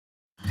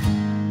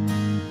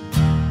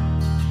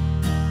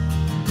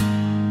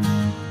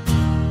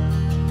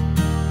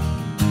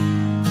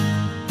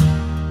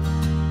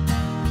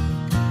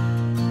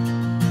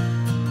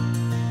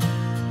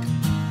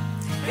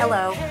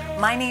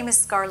My name is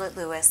Scarlett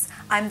Lewis.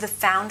 I'm the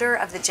founder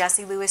of the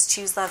Jessie Lewis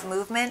Choose Love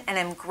movement, and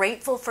I'm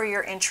grateful for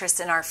your interest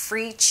in our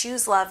free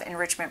Choose Love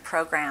enrichment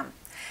program.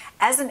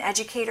 As an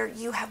educator,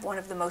 you have one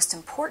of the most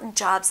important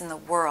jobs in the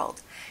world.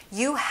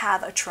 You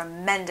have a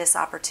tremendous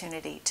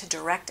opportunity to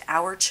direct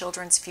our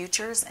children's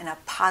futures in a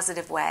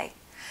positive way.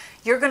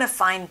 You're going to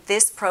find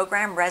this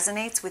program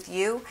resonates with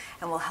you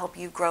and will help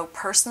you grow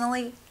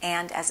personally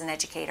and as an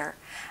educator.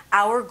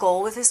 Our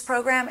goal with this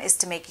program is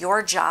to make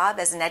your job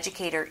as an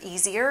educator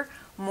easier,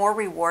 more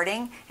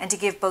rewarding, and to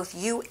give both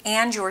you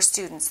and your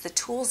students the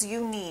tools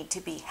you need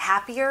to be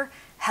happier,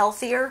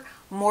 healthier,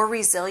 more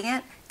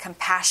resilient,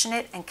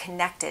 compassionate, and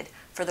connected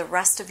for the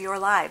rest of your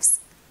lives.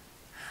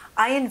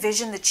 I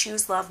envision the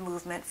Choose Love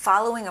movement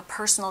following a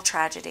personal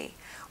tragedy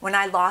when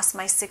I lost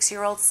my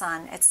 6-year-old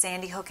son at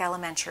Sandy Hook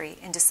Elementary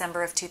in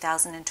December of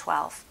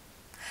 2012.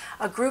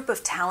 A group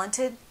of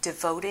talented,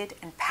 devoted,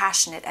 and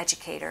passionate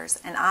educators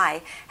and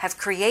I have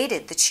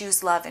created the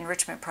Choose Love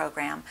enrichment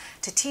program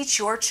to teach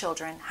your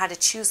children how to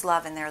choose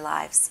love in their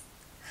lives.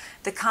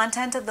 The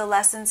content of the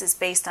lessons is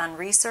based on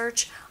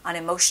research on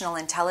emotional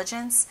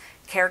intelligence,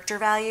 character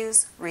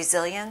values,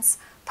 resilience,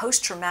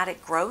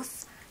 post-traumatic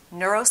growth,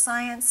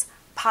 neuroscience,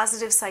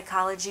 positive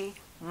psychology,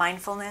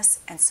 mindfulness,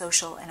 and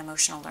social and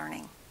emotional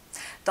learning.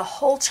 The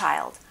whole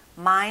child,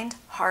 mind,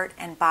 heart,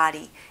 and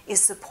body,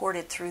 is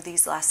supported through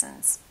these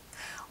lessons.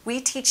 We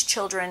teach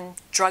children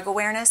drug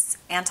awareness,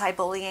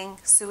 anti-bullying,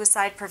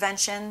 suicide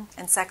prevention,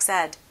 and sex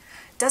ed.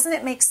 Doesn't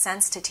it make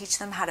sense to teach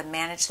them how to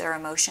manage their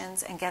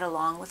emotions and get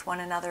along with one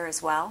another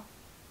as well?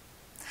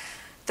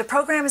 The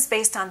program is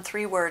based on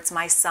 3 words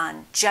my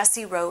son,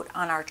 Jesse, wrote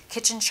on our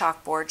kitchen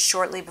chalkboard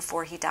shortly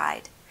before he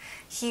died.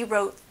 He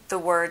wrote the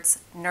words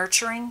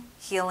nurturing,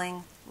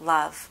 healing,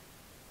 love.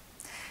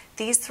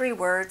 These 3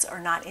 words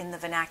are not in the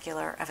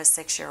vernacular of a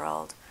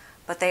 6-year-old,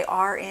 but they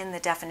are in the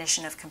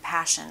definition of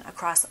compassion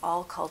across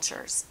all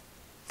cultures.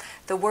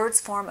 The words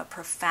form a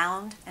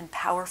profound and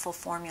powerful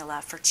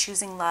formula for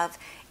choosing love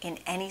in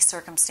any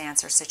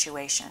circumstance or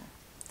situation.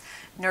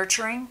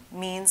 Nurturing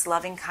means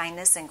loving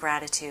kindness and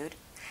gratitude.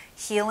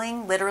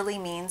 Healing literally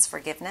means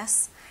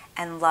forgiveness,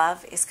 and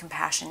love is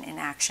compassion in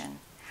action.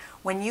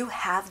 When you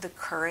have the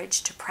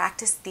courage to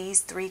practice these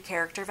 3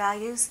 character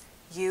values,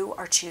 you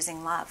are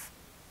choosing love.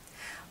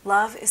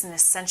 Love is an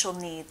essential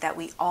need that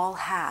we all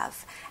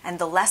have, and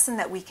the lesson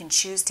that we can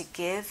choose to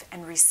give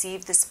and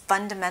receive this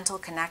fundamental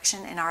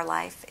connection in our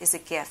life is a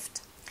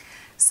gift.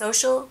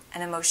 Social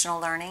and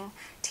emotional learning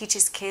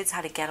teaches kids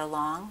how to get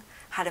along,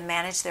 how to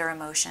manage their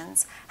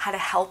emotions, how to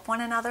help one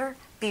another,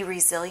 be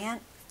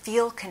resilient,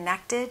 feel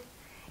connected.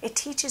 It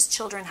teaches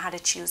children how to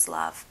choose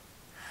love.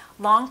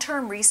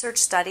 Long-term research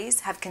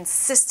studies have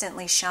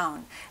consistently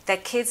shown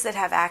that kids that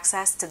have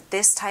access to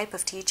this type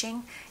of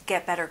teaching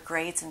get better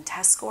grades and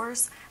test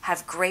scores,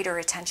 have greater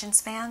attention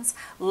spans,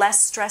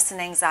 less stress and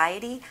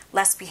anxiety,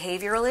 less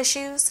behavioral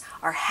issues,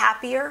 are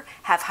happier,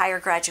 have higher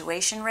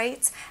graduation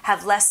rates,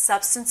 have less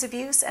substance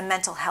abuse and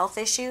mental health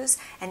issues,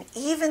 and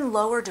even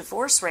lower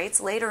divorce rates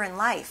later in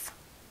life.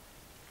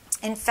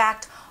 In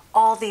fact,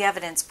 all the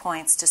evidence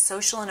points to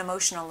social and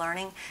emotional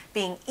learning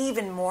being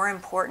even more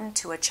important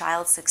to a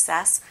child's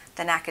success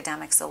than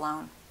academics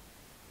alone.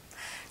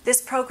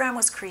 This program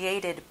was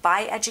created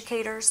by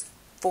educators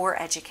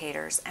for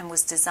educators and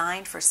was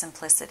designed for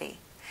simplicity.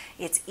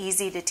 It's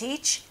easy to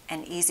teach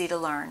and easy to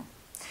learn.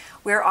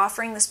 We're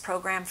offering this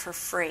program for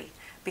free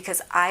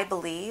because I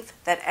believe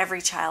that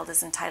every child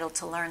is entitled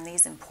to learn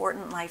these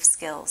important life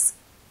skills.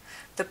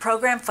 The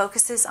program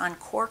focuses on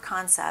core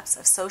concepts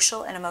of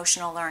social and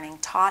emotional learning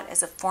taught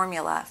as a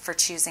formula for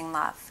choosing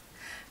love.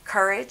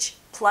 Courage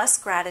plus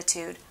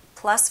gratitude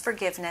plus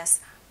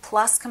forgiveness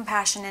plus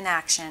compassion in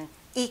action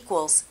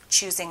equals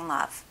choosing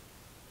love.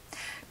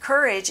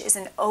 Courage is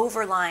an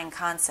overlying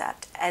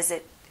concept as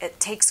it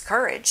takes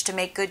courage to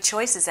make good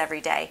choices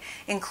every day,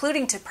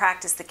 including to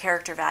practice the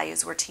character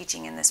values we're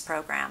teaching in this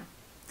program.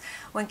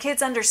 When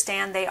kids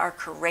understand they are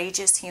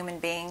courageous human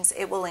beings,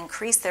 it will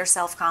increase their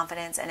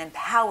self-confidence and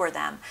empower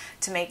them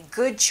to make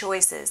good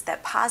choices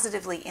that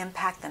positively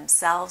impact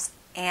themselves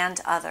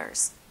and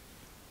others.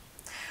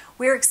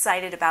 We're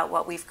excited about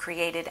what we've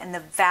created and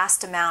the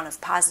vast amount of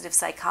positive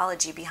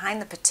psychology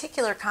behind the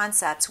particular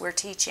concepts we're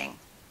teaching.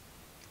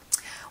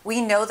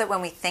 We know that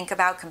when we think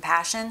about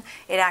compassion,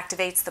 it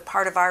activates the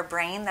part of our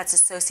brain that's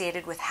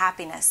associated with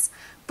happiness,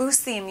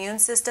 boosts the immune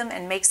system,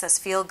 and makes us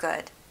feel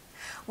good.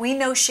 We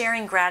know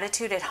sharing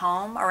gratitude at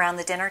home, around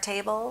the dinner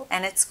table,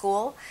 and at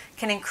school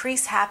can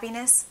increase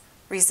happiness,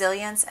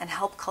 resilience, and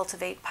help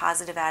cultivate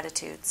positive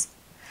attitudes.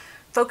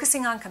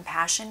 Focusing on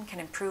compassion can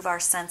improve our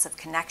sense of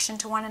connection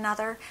to one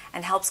another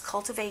and helps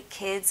cultivate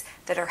kids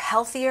that are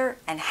healthier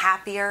and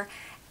happier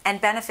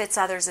and benefits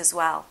others as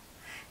well.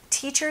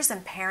 Teachers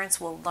and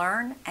parents will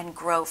learn and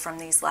grow from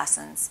these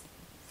lessons.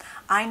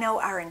 I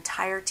know our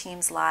entire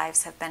team's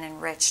lives have been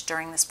enriched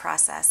during this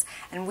process,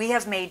 and we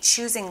have made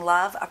choosing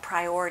love a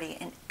priority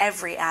in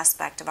every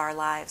aspect of our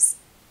lives.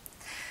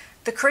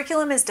 The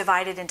curriculum is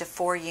divided into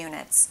 4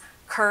 units: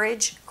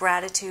 courage,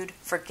 gratitude,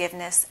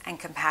 forgiveness, and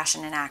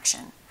compassion in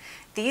action.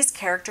 These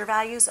character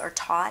values are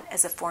taught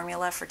as a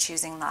formula for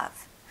choosing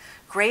love.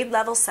 Grade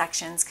level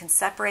sections can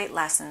separate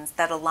lessons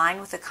that align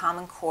with the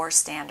Common Core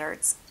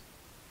standards,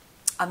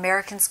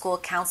 American School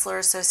Counselor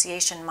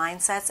Association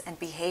Mindsets and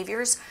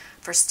Behaviors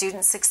for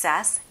Student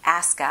Success,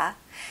 ASCA,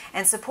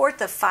 and support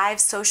the 5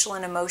 social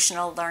and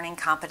emotional learning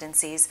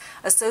competencies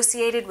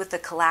associated with the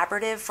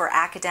Collaborative for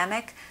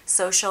Academic,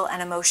 Social,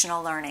 and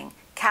Emotional Learning,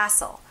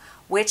 CASEL,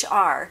 which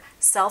are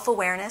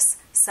self-awareness,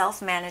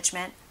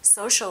 self-management,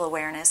 social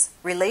awareness,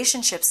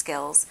 relationship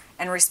skills,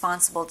 and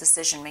responsible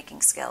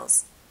decision-making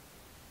skills.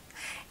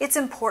 It's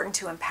important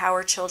to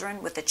empower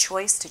children with the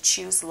choice to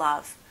choose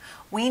love.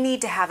 We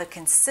need to have a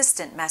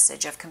consistent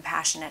message of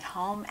compassion at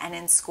home and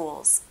in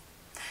schools.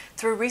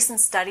 Through recent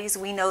studies,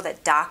 we know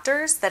that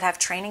doctors that have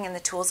training in the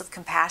tools of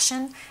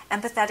compassion,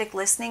 empathetic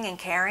listening, and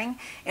caring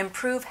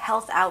improve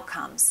health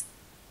outcomes.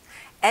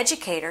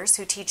 Educators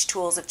who teach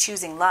tools of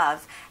choosing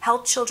love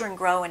help children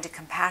grow into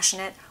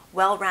compassionate,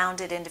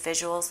 well-rounded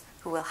individuals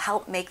who will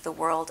help make the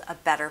world a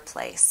better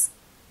place.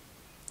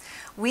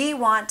 We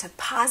want to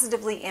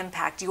positively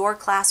impact your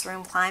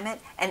classroom climate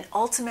and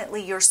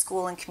ultimately your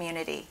school and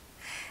community.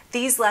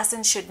 These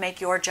lessons should make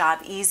your job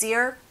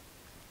easier,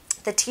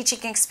 the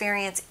teaching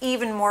experience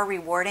even more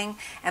rewarding,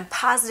 and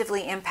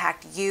positively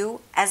impact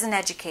you as an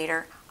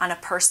educator on a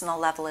personal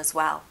level as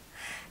well.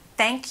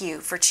 Thank you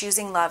for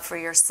choosing love for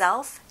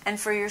yourself and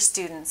for your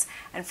students,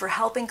 and for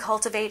helping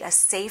cultivate a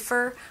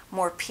safer,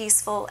 more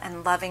peaceful,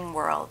 and loving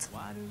world.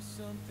 Why do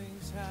some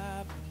things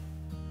happen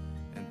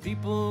and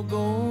people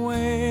go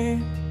away?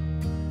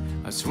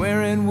 I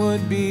swear it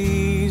would be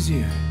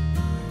easier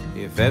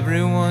if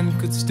everyone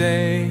could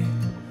stay.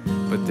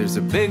 But there's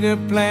a bigger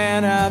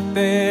plan out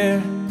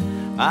there.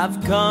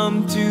 I've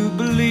come to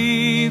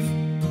believe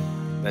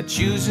that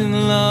choosing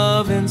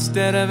love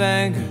instead of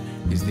anger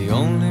is the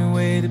only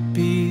way to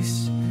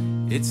peace.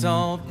 It's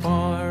all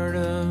part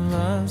of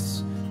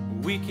us.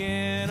 We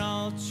can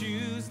all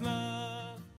choose love.